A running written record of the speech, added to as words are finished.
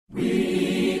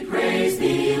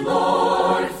thee,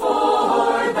 Lord,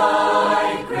 for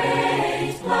thy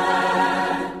great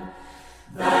plan,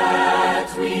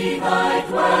 that we thy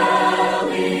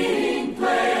dwelling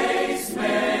place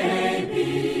may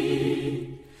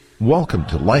be. Welcome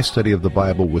to Life Study of the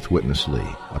Bible with Witness Lee,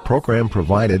 a program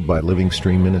provided by Living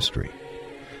Stream Ministry.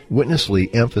 Witness Lee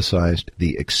emphasized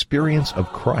the experience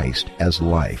of Christ as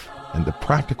life and the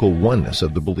practical oneness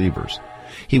of the believers.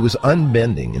 He was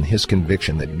unbending in his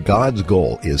conviction that God's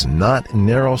goal is not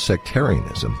narrow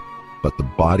sectarianism, but the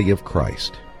body of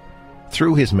Christ.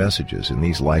 Through his messages in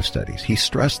these life studies, he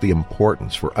stressed the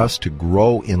importance for us to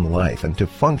grow in life and to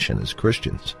function as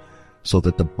Christians so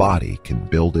that the body can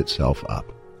build itself up.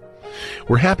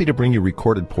 We're happy to bring you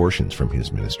recorded portions from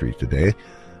his ministry today,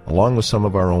 along with some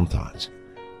of our own thoughts.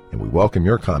 And we welcome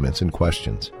your comments and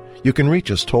questions. You can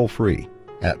reach us toll-free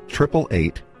at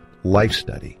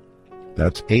 888-LIFE-STUDY.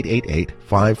 That's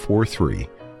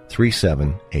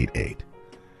 888-543-3788.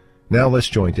 Now let's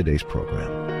join today's program.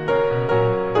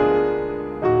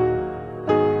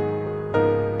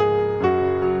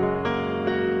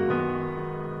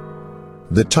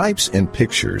 The types and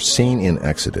pictures seen in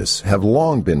Exodus have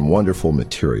long been wonderful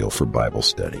material for Bible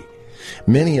study.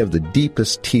 Many of the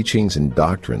deepest teachings and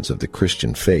doctrines of the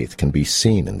Christian faith can be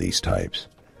seen in these types.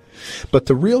 But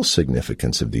the real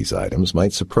significance of these items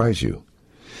might surprise you.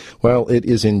 While it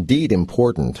is indeed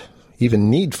important, even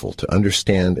needful, to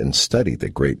understand and study the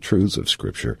great truths of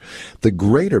Scripture, the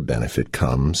greater benefit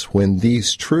comes when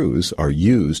these truths are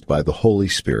used by the Holy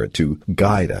Spirit to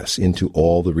guide us into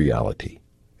all the reality,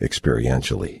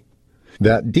 experientially.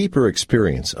 That deeper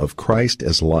experience of Christ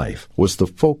as life was the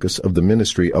focus of the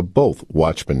ministry of both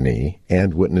Watchman Nee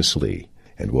and Witness Lee,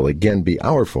 and will again be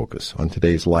our focus on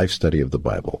today's life study of the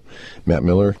Bible. Matt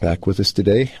Miller back with us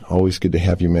today. Always good to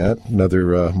have you, Matt.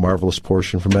 Another marvelous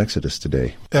portion from Exodus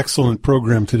today. Excellent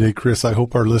program today, Chris. I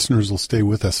hope our listeners will stay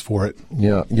with us for it.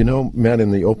 Yeah, you know, Matt,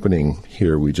 in the opening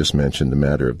here, we just mentioned the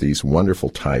matter of these wonderful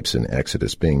types in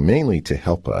Exodus being mainly to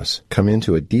help us come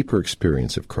into a deeper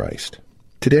experience of Christ.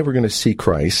 Today we're going to see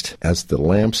Christ as the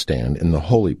lampstand in the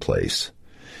holy place.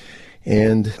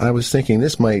 And I was thinking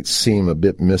this might seem a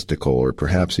bit mystical or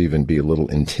perhaps even be a little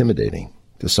intimidating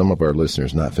to some of our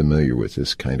listeners not familiar with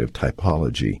this kind of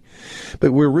typology.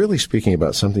 But we're really speaking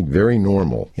about something very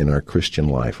normal in our Christian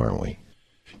life, aren't we?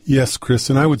 Yes,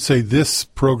 Chris, and I would say this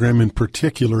program in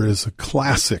particular is a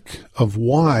classic of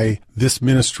why this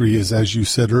ministry is, as you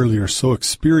said earlier, so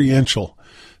experiential.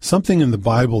 Something in the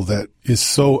Bible that is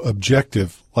so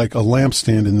objective, like a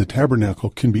lampstand in the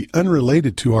tabernacle, can be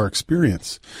unrelated to our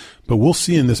experience. But we'll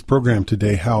see in this program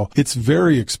today how it's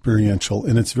very experiential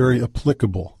and it's very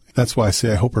applicable. That's why I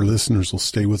say I hope our listeners will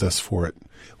stay with us for it.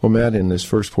 Well, Matt, in this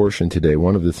first portion today,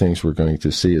 one of the things we're going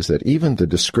to see is that even the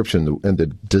description and the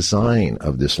design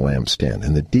of this lampstand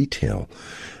and the detail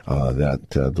that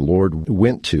the Lord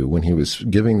went to when he was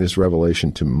giving this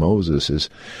revelation to Moses is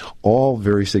all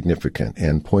very significant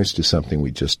and points to something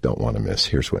we just don't want to miss.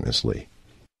 Here's Witness Lee.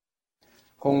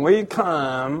 When we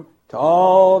come to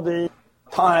all the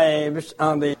types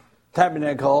on the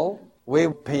tabernacle, we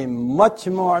pay much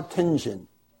more attention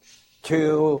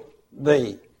to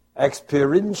the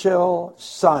experiential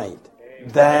side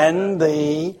than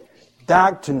the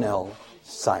doctrinal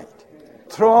side.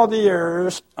 Throughout the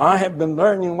years, I have been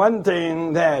learning one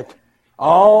thing, that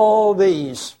all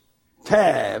these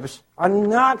tabs are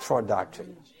not for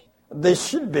doctrine. They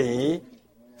should be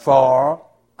for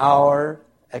our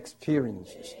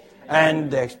experiences.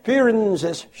 And the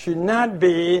experiences should not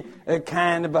be a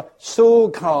kind of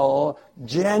so-called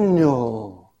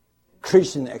genuine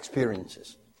Christian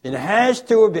experiences. It has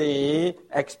to be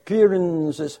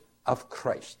experiences of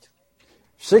Christ.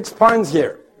 6 points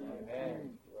here.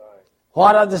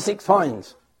 What are the 6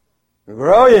 points?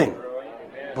 Growing,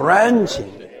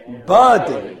 branching,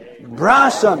 budding,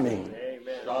 blossoming,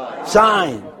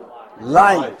 shine,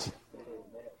 light.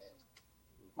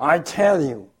 I tell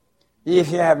you,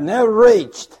 if you have never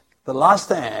reached the last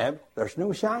step, there's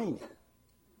no shining.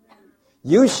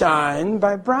 You shine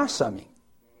by blossoming.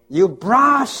 You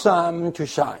blossom to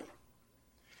shine.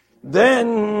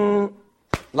 Then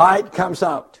light comes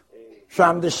out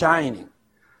from the shining.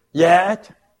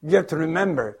 Yet, you have to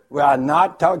remember, we are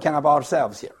not talking about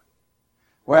ourselves here.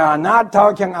 We are not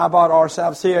talking about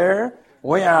ourselves here.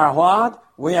 We are what?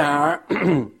 We are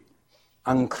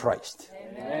on Christ.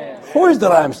 Amen. Who is the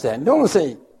lampstand? Don't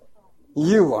say,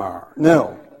 you are.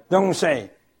 No. Don't say,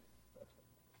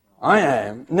 I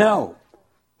am. No.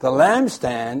 The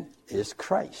lampstand is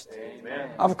Christ. Amen.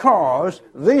 Of course,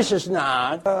 this is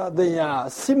not the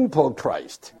simple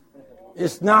Christ.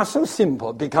 It's not so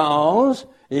simple because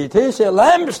it is a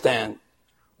lampstand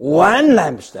one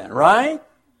lampstand, right?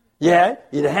 Yet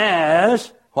it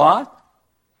has what?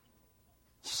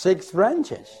 6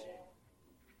 branches.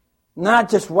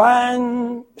 Not just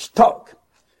one stalk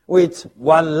with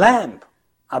one lamp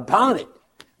upon it,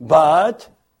 but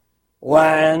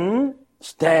one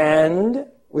stand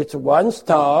with one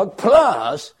stalk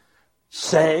plus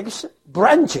 6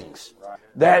 branchings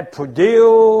that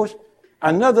produce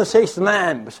another 6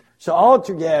 lamps. So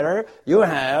altogether, you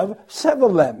have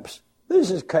 7 lamps. This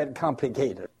is quite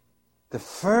complicated. The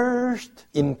first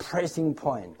impressing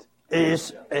point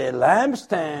is a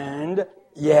lampstand,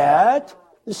 yet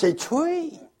it's a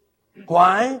tree.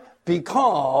 Why?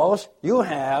 Because you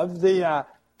have the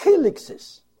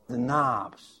calyxes, the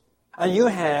knobs, and you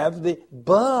have the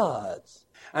buds,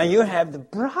 and you have the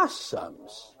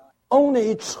blossoms.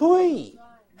 Only a tree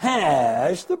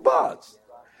has the buds,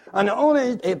 and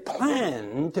only a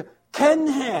plant can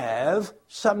have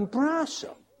some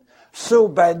blossom. So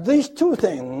by these 2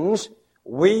 things,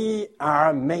 we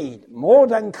are made more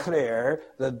than clear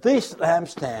that this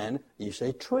lampstand is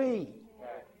a tree.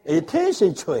 It is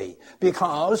a tree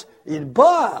because it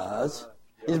buds,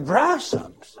 it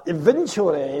blossoms.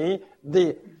 Eventually,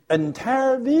 the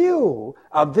entire view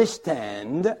of this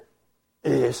stand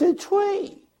is a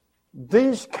tree.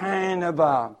 This kind of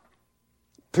a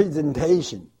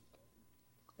presentation,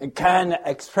 a kind of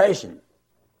expression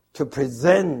to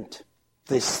present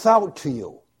the thought to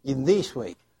you in this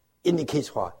way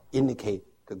indicates what? Indicate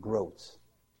the growth.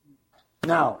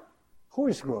 Now, who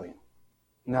is growing?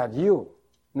 Not you,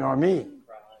 nor me,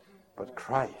 but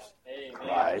Christ.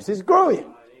 Christ is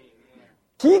growing.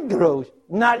 He grows,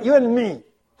 not you and me,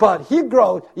 but He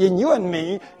grows in you and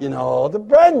me in all the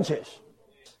branches.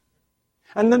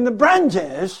 And then the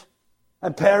branches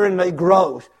apparently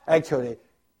grows. Actually,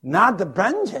 not the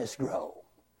branches grow,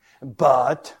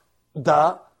 but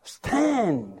the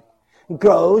stand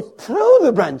grows through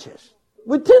the branches,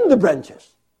 within the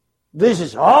branches. This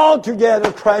is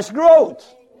altogether Christ's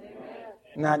growth.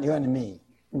 Not you and me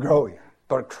growing,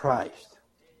 but Christ.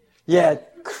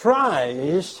 Yet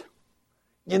Christ,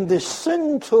 in the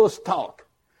central stalk,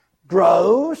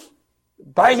 grows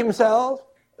by Himself,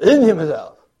 in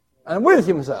Himself, and with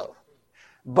Himself.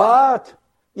 But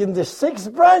in the 6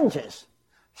 branches,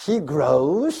 He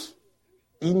grows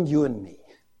in you and me,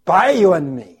 by you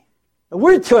and me,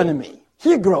 with you and me.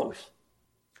 He grows.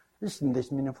 Isn't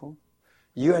this meaningful?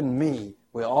 You and me,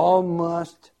 we all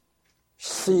must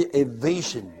see a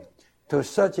vision to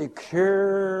such a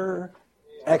clear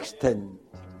extent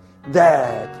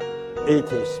that it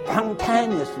is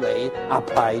spontaneously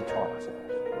applied to ourselves.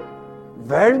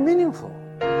 Very meaningful.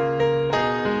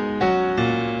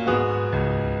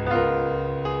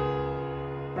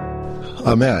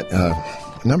 Matt,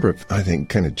 a number of, I think,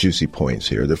 kind of juicy points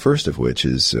here. The first of which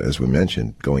is, as we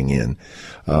mentioned, going in,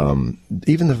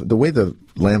 even the way the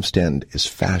lampstand is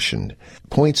fashioned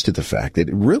points to the fact that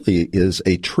it really is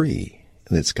a tree.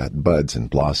 And it's got buds and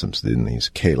blossoms in these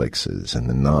calyxes and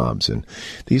the knobs. And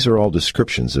these are all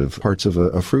descriptions of parts of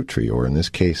a fruit tree, or in this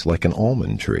case, like an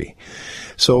almond tree.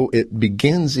 So it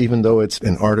begins, even though it's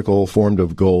an article formed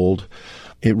of gold,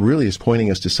 it really is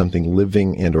pointing us to something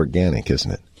living and organic,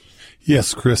 isn't it?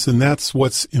 Yes, Chris, and that's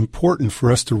what's important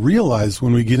for us to realize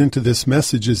when we get into this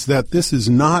message, is that this is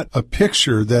not a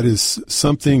picture that is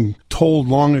something told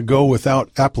long ago without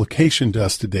application to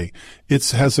us today. It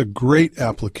has a great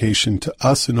application to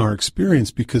us in our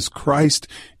experience because Christ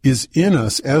is in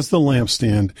us as the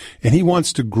lampstand, and He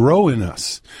wants to grow in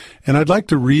us. And I'd like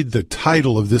to read the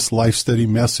title of this life study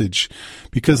message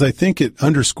because I think it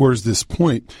underscores this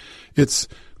point. It's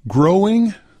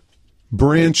Growing,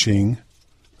 Branching,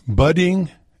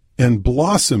 Budding and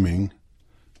blossoming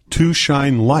to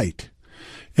shine light.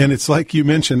 And it's like you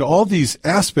mentioned, all these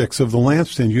aspects of the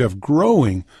lampstand. You have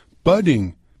growing,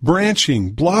 budding,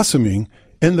 branching, blossoming,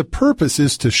 and the purpose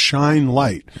is to shine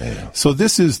light. Yeah. So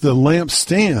this is the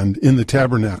lampstand in the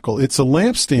tabernacle. It's a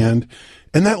lampstand,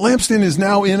 and that lampstand is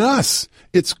now in us.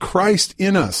 It's Christ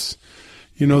in us.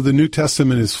 You know, the New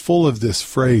Testament is full of this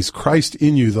phrase, Christ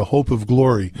in you, the hope of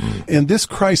glory. And this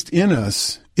Christ in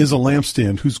us is a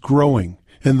lampstand who's growing.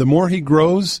 And the more he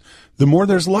grows, the more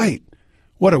there's light.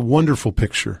 What a wonderful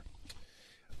picture.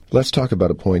 Let's talk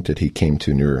about a point that he came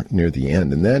to near the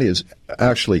end, and that is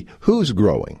actually who's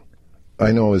growing.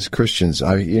 I know as Christians,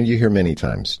 you hear many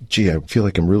times, gee, I feel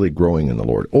like I'm really growing in the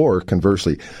Lord. Or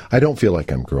conversely, I don't feel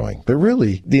like I'm growing. But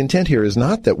really, the intent here is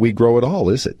not that we grow at all,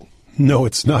 is it? No,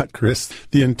 it's not, Chris.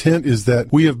 The intent is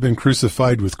that we have been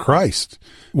crucified with Christ.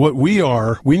 What we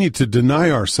are, we need to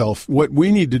deny ourselves. What we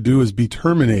need to do is be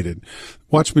terminated.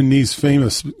 Watchman Nee's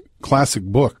famous classic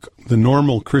book, The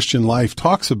Normal Christian Life,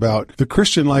 talks about the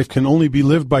Christian life can only be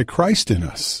lived by Christ in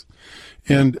us.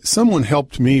 And someone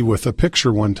helped me with a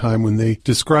picture one time when they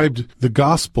described the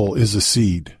gospel as a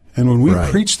seed. And when we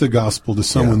preach the gospel to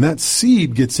someone, that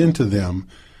seed gets into them.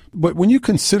 But when you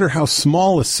consider how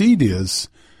small a seed is,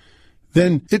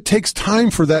 then it takes time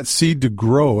for that seed to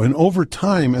grow. And over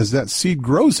time, as that seed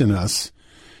grows in us,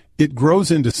 it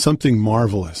grows into something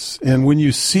marvelous. And when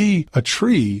you see a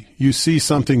tree, you see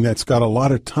something that's got a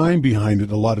lot of time behind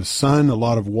it, a lot of sun, a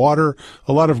lot of water,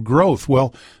 a lot of growth.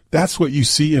 Well, that's what you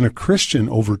see in a Christian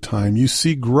over time. You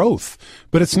see growth,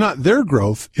 but it's not their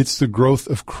growth. It's the growth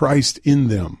of Christ in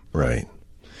them. Right.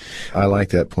 I like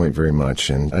that point very much.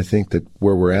 And I think that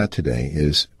where we're at today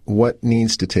is what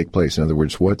needs to take place. In other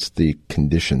words, what's the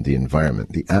condition, the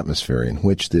environment, the atmosphere in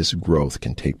which this growth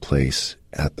can take place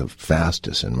at the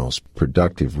fastest and most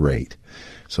productive rate.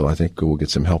 So I think we'll get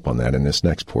some help on that in this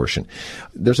next portion.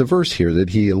 There's a verse here that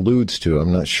he alludes to.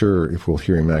 I'm not sure if we'll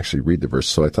hear him actually read the verse,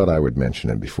 so I thought I would mention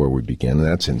it before we begin. And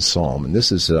that's in Psalm. And this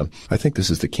is, I think this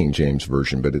is the King James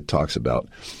Version, but it talks about,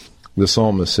 the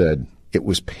psalmist said, "It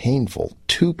was painful,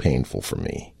 too painful for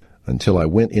me, until I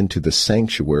went into the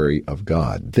sanctuary of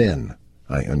God. Then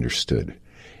I understood."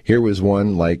 Here was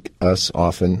one like us,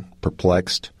 often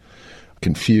perplexed,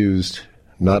 confused,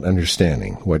 not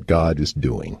understanding what God is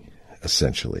doing,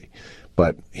 essentially.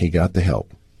 But he got the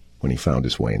help when he found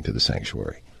his way into the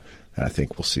sanctuary. And I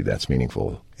think we'll see that's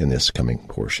meaningful in this coming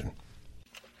portion.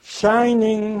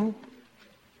 Shining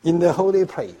in the holy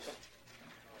place.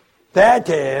 That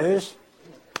is,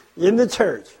 in the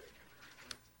church.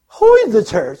 Who is the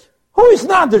church? Who is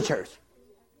not the church?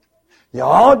 It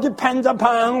all depends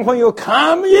upon when you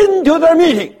come into the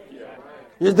meeting.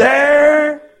 Is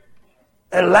there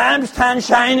a lampstand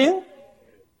shining,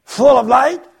 full of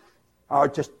light, or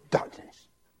just darkness?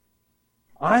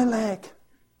 I like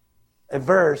a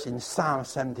verse in Psalm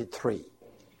 73.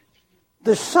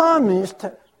 The psalmist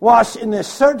was in a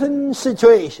certain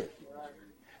situation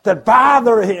that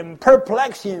bothered him,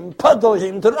 perplexed him, puzzled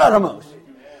him to the uttermost.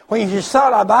 When he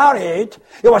thought about it,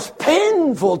 it was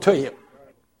painful to him.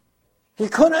 He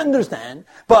couldn't understand,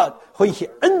 but when he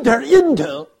entered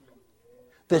into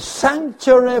the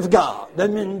sanctuary of God, that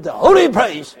means the holy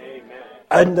place,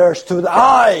 understood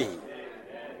I.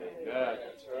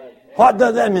 What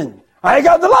does that mean? I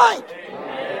got the light.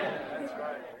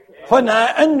 When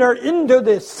I entered into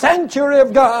the sanctuary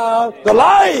of God, the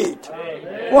light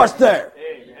was there.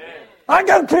 I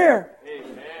got clear.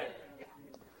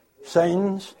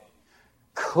 Saints,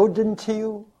 couldn't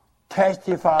you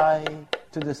testify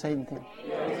to the same thing?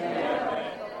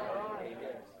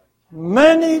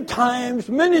 Many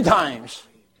times,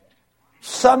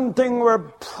 something were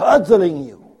puzzling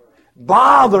you,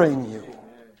 bothering you.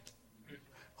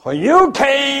 When you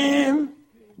came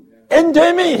into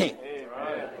a meeting,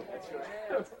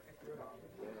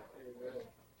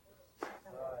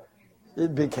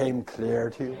 it became clear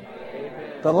to you.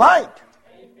 The light.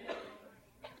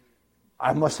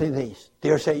 I must say this,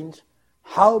 dear saints,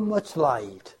 how much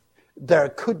light there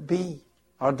could be,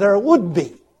 or there would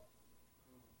be,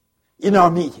 in our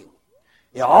meeting.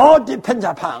 It all depends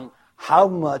upon how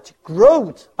much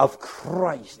growth of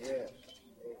Christ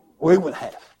we would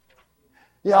have.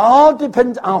 It all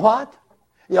depends on what?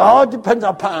 It all depends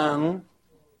upon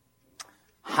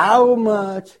how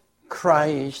much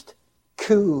Christ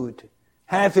could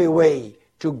have a way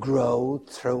to grow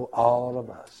through all of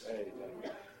us.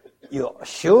 You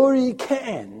surely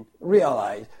can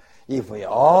realize if we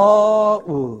all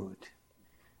would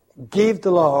give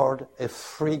the Lord a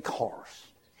free course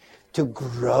to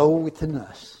grow within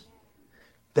us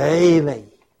daily.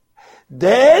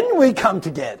 Then we come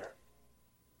together.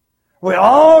 We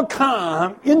all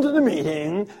come into the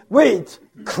meeting with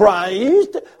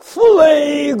Christ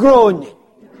fully grown.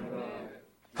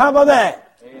 How about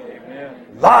that?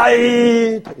 Amen.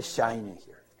 Light is shining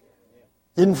here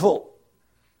in full.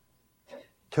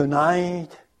 Tonight,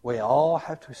 we all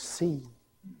have to see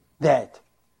that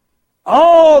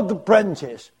all the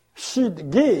branches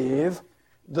should give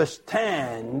the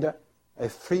stand a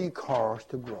free course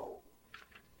to grow.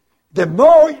 The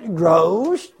more it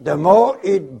grows, the more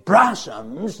it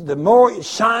blossoms, the more it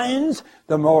shines,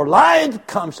 the more light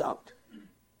comes out.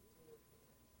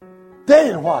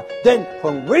 Then what? Then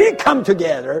when we come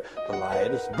together, the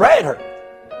light is brighter.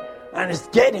 And it's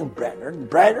getting brighter and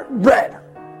brighter and brighter.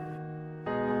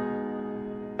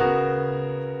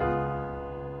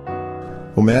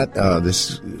 Well, Matt,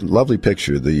 this lovely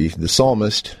picture, the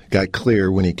psalmist got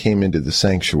clear when he came into the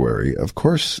sanctuary. Of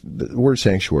course, the word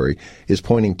sanctuary is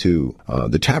pointing to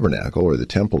the tabernacle or the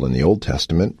temple in the Old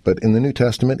Testament, but in the New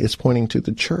Testament, it's pointing to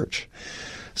the church.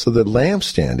 So the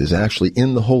lampstand is actually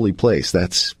in the holy place.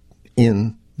 That's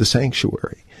in the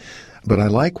sanctuary. But I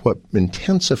like what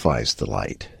intensifies the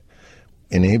light,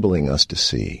 enabling us to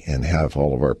see and have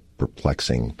all of our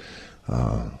perplexing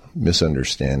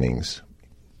misunderstandings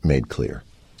made clear.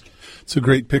 It's a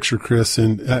great picture, Chris,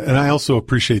 and I also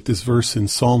appreciate this verse in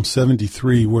Psalm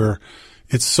 73 where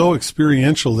it's so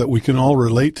experiential that we can all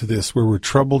relate to this, where we're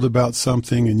troubled about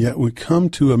something, and yet we come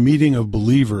to a meeting of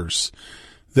believers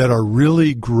that are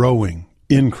really growing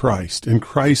in Christ, and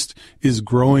Christ is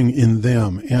growing in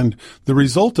them. And the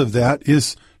result of that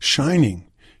is shining.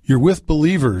 You're with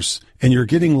believers, and you're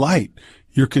getting light.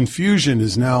 Your confusion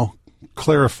is now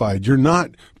clarified. You're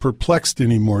not perplexed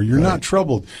anymore. You're not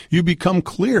troubled. You become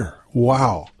clear.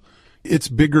 Wow. It's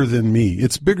bigger than me.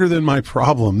 It's bigger than my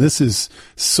problem. This is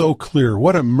so clear.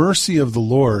 What a mercy of the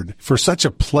Lord for such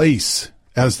a place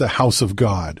as the house of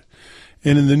God.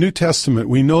 And in the New Testament,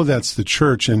 we know that's the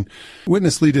church. And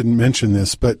Witness Lee didn't mention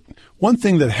this, but one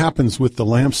thing that happens with the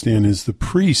lampstand is the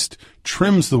priest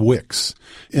trims the wicks.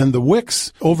 And the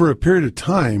wicks, over a period of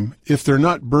time, if they're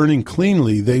not burning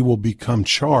cleanly, they will become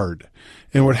charred.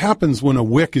 And what happens when a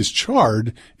wick is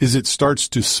charred is it starts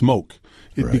to smoke.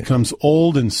 It becomes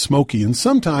old and smoky. And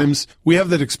sometimes we have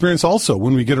that experience also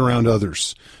when we get around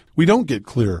others. We don't get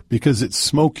clear because it's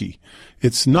smoky.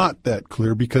 It's not that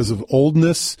clear because of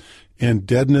oldness and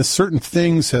deadness. Certain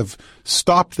things have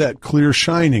stopped that clear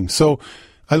shining. So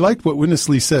I liked what Witness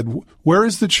Lee said. Where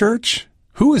is the church?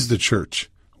 Who is the church?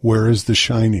 Where is the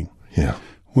shining? Yeah.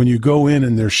 When you go in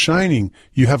and they're shining,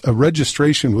 you have a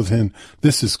registration within.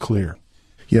 This is clear.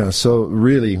 Yeah, so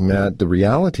really, Matt, the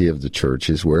reality of the church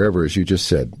is wherever, as you just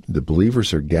said, the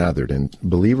believers are gathered, and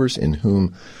believers in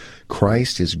whom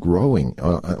Christ is growing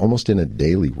almost in a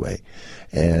daily way,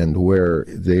 and where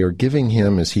they are giving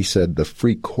him, as he said, the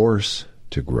free course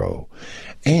to grow,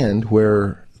 and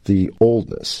where the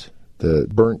oldness, the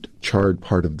burnt, charred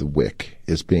part of the wick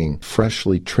is being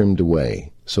freshly trimmed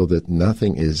away so that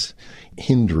nothing is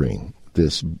hindering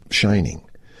this shining.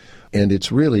 And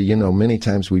it's really, many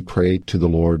times we pray to the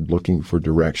Lord looking for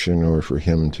direction or for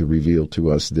him to reveal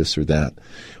to us this or that.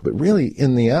 But really,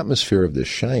 in the atmosphere of this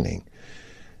shining,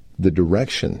 the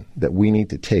direction that we need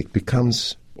to take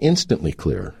becomes instantly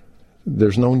clear.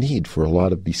 There's no need for a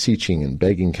lot of beseeching and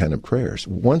begging kind of prayers.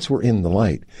 Once we're in the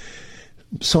light,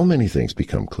 so many things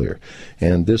become clear.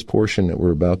 And this portion that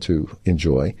we're about to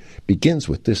enjoy begins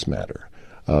with this matter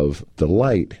of the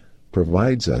light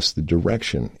provides us the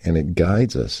direction, and it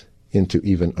guides us into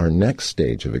even our next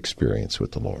stage of experience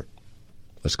with the Lord.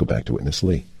 Let's go back to Witness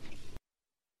Lee.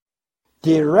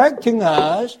 Directing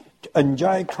us to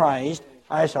enjoy Christ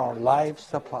as our life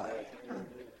supply.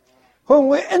 When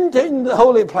we enter in the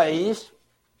holy place,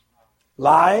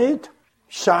 light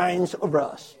shines over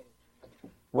us.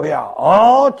 We are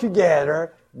all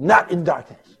together, not in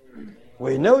darkness.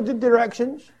 We know the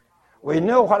directions. We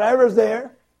know whatever's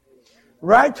there.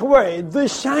 Right away, the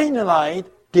shining light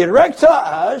directs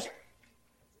us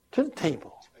to the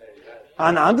table.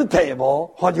 And on the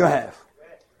table, what do you have?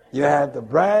 You have the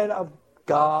bread of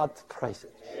God's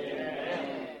presence.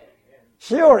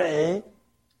 Surely,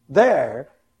 there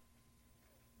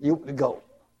you will go.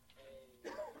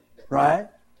 Right?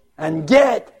 And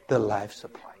get the life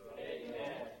supply.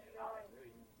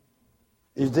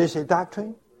 Is this a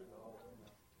doctrine?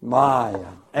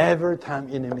 Every time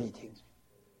in a meeting,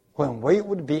 when we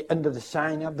would be under the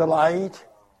shine of the light,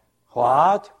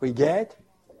 what we get?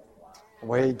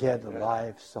 We get the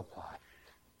life supply.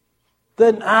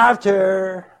 Then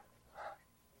after,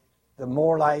 the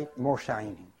more light, more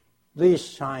shining. This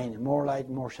shine, more light,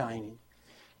 more shining.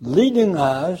 Leading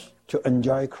us to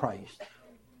enjoy Christ.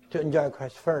 To enjoy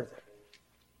Christ further.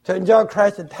 To enjoy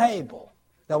Christ at the table.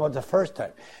 That was the first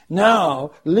time.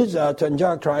 Now, leads us to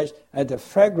enjoy Christ at the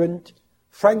fragrant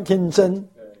frankincense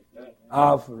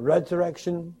of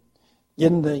resurrection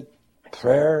in the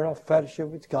prayer of fellowship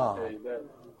with God.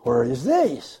 Where is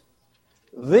this?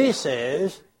 This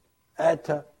is at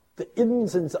the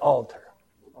incense altar,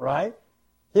 right?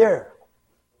 Here.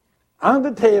 On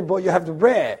the table you have the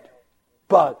bread,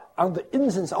 but on the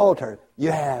incense altar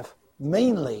you have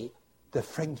mainly the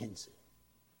frankincense.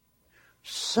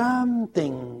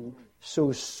 Something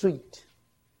so sweet,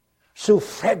 so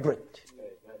fragrant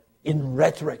in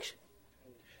resurrection.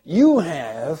 You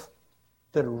have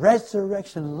the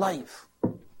resurrection life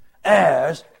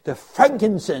as the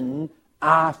frankincense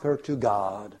offered to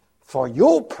God for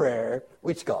your prayer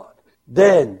with God.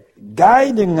 Then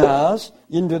guiding us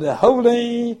into the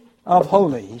Holy of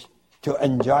Holies to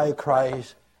enjoy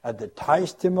Christ at the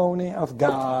testimony of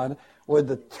God with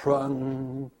the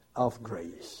throne of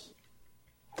grace.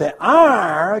 The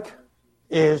ark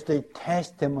is the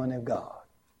testimony of God.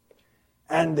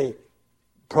 And the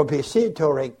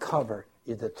propitiatory cover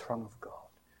is the throne of God.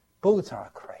 Both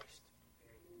are Christ.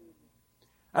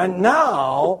 And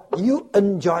now you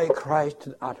enjoy Christ to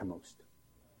the uttermost.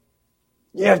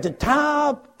 You have the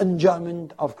top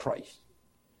enjoyment of Christ.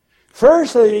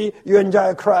 Firstly, you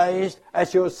enjoy Christ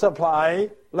as your supply,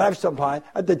 life supply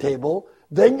at the table.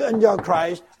 Then you enjoy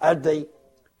Christ at the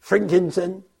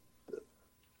frankincense,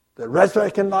 the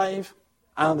resurrection life,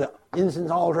 and the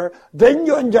incense altar. Then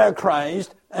you enjoy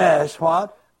Christ as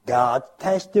what? God's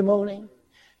testimony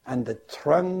and the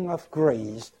throne of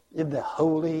grace in the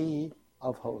Holy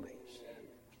of Holies.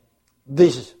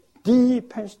 This is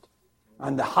deepest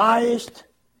and the highest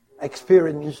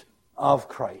experience of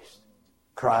Christ.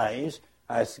 Christ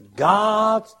as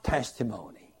God's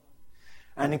testimony,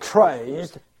 and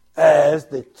Christ as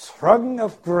the throne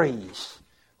of grace,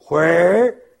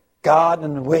 where God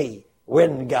and we,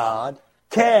 when God,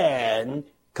 can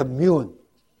commune,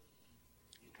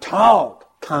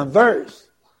 talk, converse,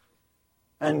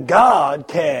 and God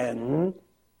can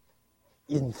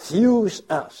infuse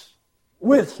us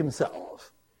with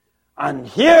Himself. And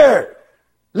here,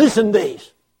 listen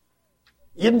this,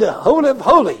 in the Holy of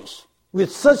Holies,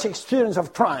 with such experience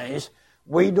of Christ,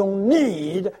 we don't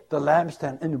need the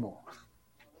lampstand anymore.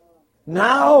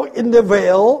 Now in the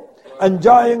veil,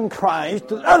 enjoying Christ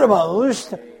to the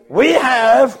uttermost, we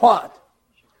have what?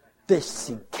 The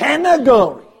Shekinah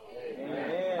glory.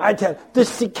 Amen. I tell you, the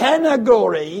Shekinah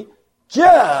glory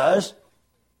just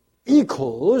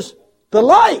equals the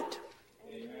light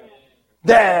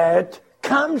that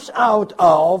comes out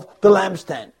of the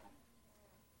lampstand.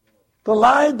 The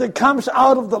light that comes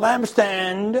out of the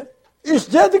lampstand is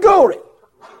just the glory.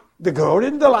 The glory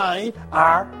and the light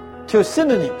are two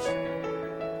synonyms,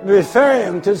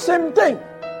 referring to the same thing.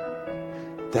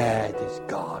 That is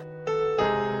God.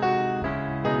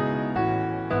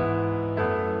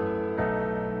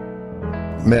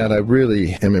 Matt, I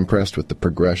really am impressed with the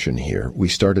progression here. We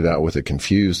started out with a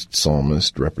confused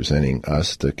psalmist representing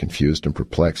us, the confused and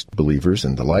perplexed believers,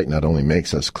 and the light not only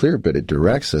makes us clear, but it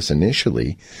directs us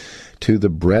initially to the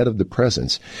bread of the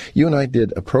presence. You and I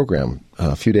did a program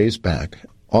a few days back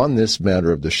on this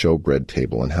matter of the showbread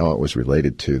table and how it was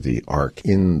related to the ark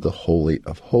in the Holy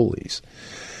of Holies.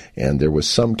 And there was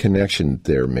some connection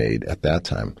there made at that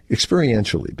time,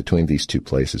 experientially, between these two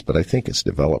places. But I think it's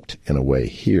developed in a way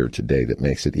here today that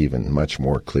makes it even much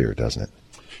more clear, doesn't it?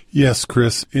 Yes,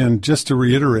 Chris. And just to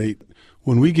reiterate,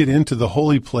 when we get into the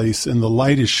holy place and the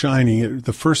light is shining,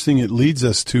 the first thing it leads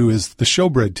us to is the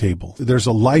showbread table. There's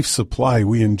a life supply.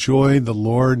 We enjoy the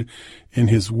Lord and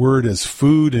His Word as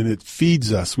food, and it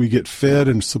feeds us. We get fed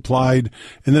and supplied.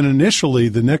 And then initially,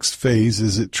 the next phase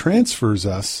is it transfers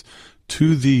us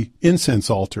to the incense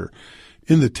altar.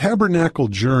 In the tabernacle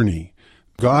journey,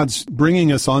 God's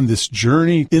bringing us on this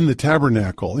journey in the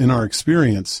tabernacle, in our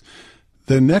experience.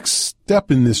 The next step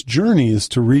in this journey is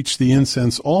to reach the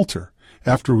incense altar.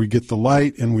 After we get the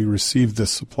light and we receive the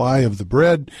supply of the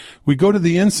bread, we go to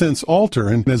the incense altar.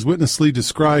 And as Witness Lee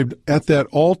described, at that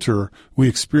altar, we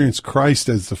experience Christ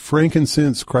as the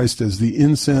frankincense, Christ as the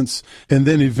incense, and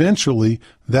then eventually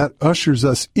that ushers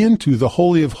us into the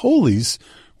Holy of Holies,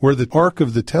 where the Ark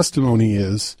of the Testimony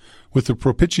is, with the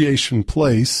propitiation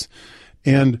place,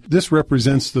 and this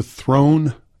represents the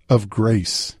throne of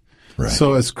grace. Right.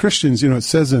 So as Christians, it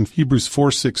says in Hebrews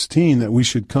 4:16 that we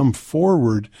should come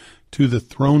forward to the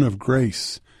throne of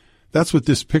grace. That's what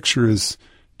this picture is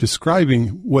describing,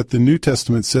 what the New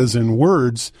Testament says in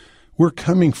words. We're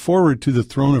coming forward to the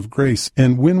throne of grace.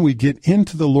 And when we get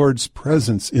into the Lord's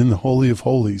presence in the Holy of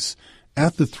Holies,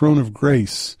 at the throne of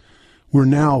grace, we're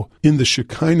now in the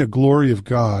Shekinah glory of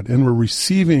God, and we're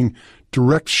receiving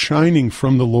direct shining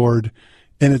from the Lord,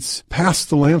 and it's past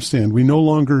the lampstand. We no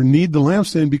longer need the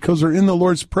lampstand because we're in the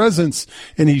Lord's presence,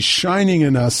 and He's shining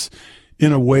in us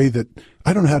in a way that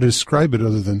I don't know how to describe it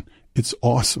other than it's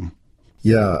awesome.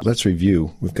 Yeah, let's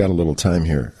review. We've got a little time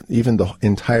here. Even the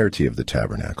entirety of the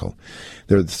tabernacle.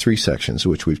 There are the three sections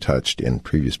which we've touched in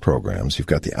previous programs. You've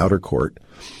got the outer court,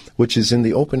 which is in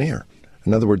the open air.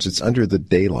 In other words, it's under the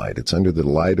daylight. It's under the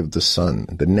light of the sun.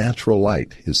 The natural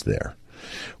light is there.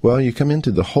 Well, you come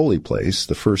into the holy place,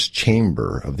 the first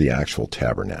chamber of the actual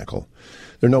tabernacle.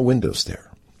 There are no windows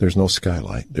there. There's no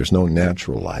skylight. There's no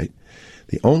natural light.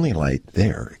 The only light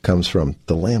there comes from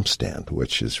the lampstand,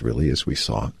 which is really, as we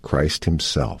saw, Christ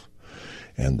Himself,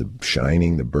 and the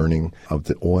shining, the burning of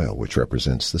the oil, which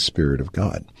represents the Spirit of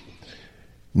God.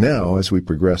 Now, as we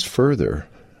progress further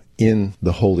in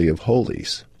the Holy of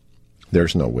Holies,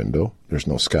 there's no window, there's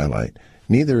no skylight,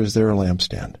 neither is there a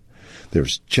lampstand.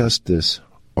 There's just this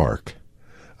ark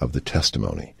of the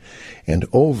testimony. And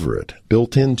over it,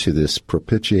 built into this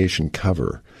propitiation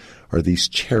cover, are these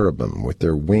cherubim with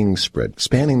their wings spread,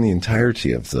 spanning the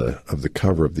entirety of the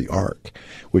cover of the ark,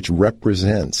 which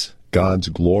represents God's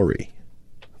glory.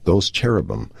 Those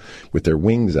cherubim with their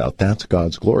wings out, that's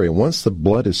God's glory. And once the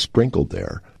blood is sprinkled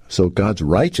there, so God's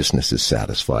righteousness is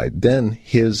satisfied, then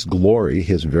his glory,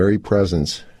 his very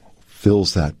presence,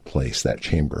 fills that place, that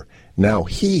chamber. Now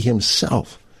he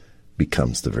himself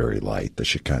becomes the very light, the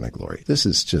Shekinah glory. This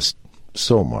is just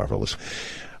so marvelous.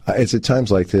 It's at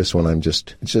times like this when I'm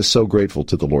just so grateful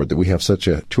to the Lord that we have such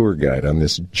a tour guide on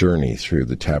this journey through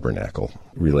the tabernacle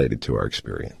related to our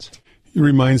experience. It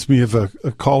reminds me of a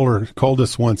caller called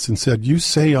us once and said, "You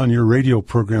say on your radio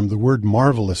program the word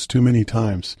marvelous too many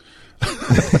times."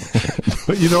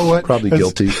 But you know what? Probably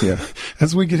guilty, yeah.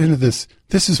 As we get into this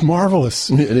is marvelous.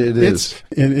 It is.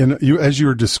 And you, as you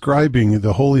were describing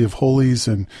the Holy of Holies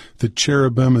and the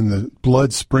cherubim and the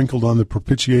blood sprinkled on the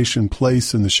propitiation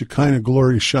place and the Shekinah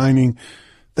glory shining,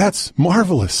 that's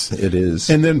marvelous. It is.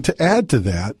 And then to add to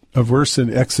that, a verse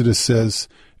in Exodus says,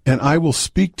 "And I will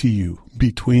speak to you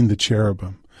between the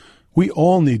cherubim." We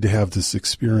all need to have this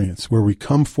experience where we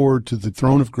come forward to the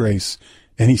throne of grace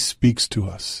and he speaks to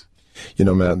us. You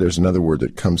know, Matt, there's another word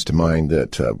that comes to mind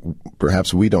that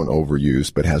perhaps we don't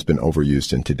overuse, but has been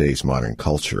overused in today's modern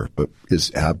culture, but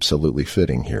is absolutely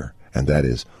fitting here, and that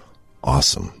is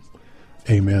awesome.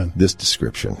 Amen. This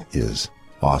description is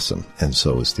awesome, and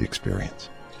so is the experience.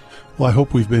 Well, I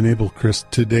hope we've been able, Chris,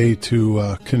 today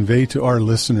to convey to our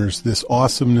listeners this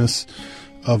awesomeness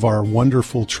of our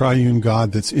wonderful triune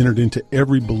God that's entered into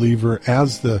every believer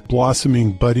as the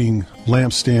blossoming, budding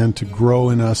lampstand to grow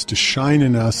in us, to shine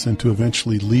in us, and to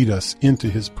eventually lead us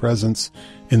into his presence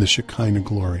in the Shekinah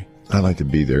glory. I like to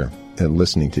be there and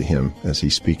listening to him as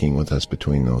he's speaking with us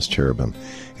between those cherubim,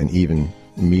 and even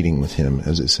meeting with him,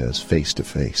 as it says, face to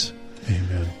face.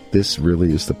 Amen. This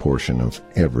really is the portion of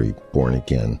every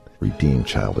born-again, redeemed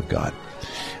child of God.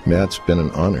 Matt, it's been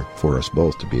an honor for us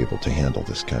both to be able to handle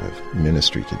this kind of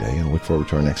ministry today, and I look forward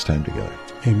to our next time together.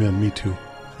 Amen. Me too.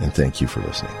 And thank you for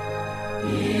listening.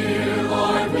 Here,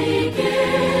 Lord, we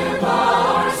give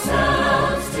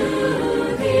ourselves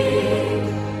to Thee.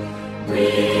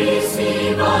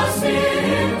 Receive us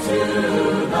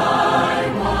into Thy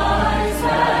wise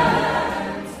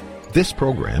hands. This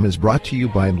program is brought to you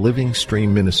by Living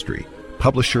Stream Ministry,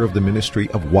 publisher of the ministry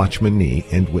of Watchman Nee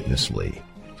and Witness Lee.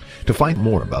 To find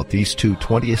more about these two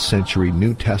 20th century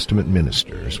New Testament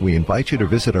ministers, we invite you to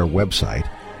visit our website,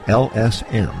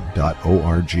 lsm.org.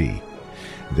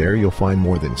 There you'll find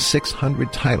more than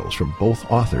 600 titles from both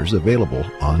authors available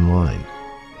online.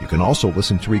 You can also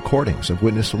listen to recordings of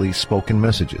Witness Lee's spoken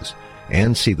messages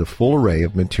and see the full array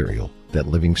of material that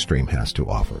Living Stream has to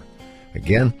offer.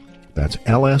 Again, that's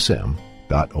lsm.org.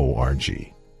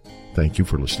 Thank you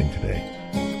for listening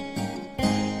today.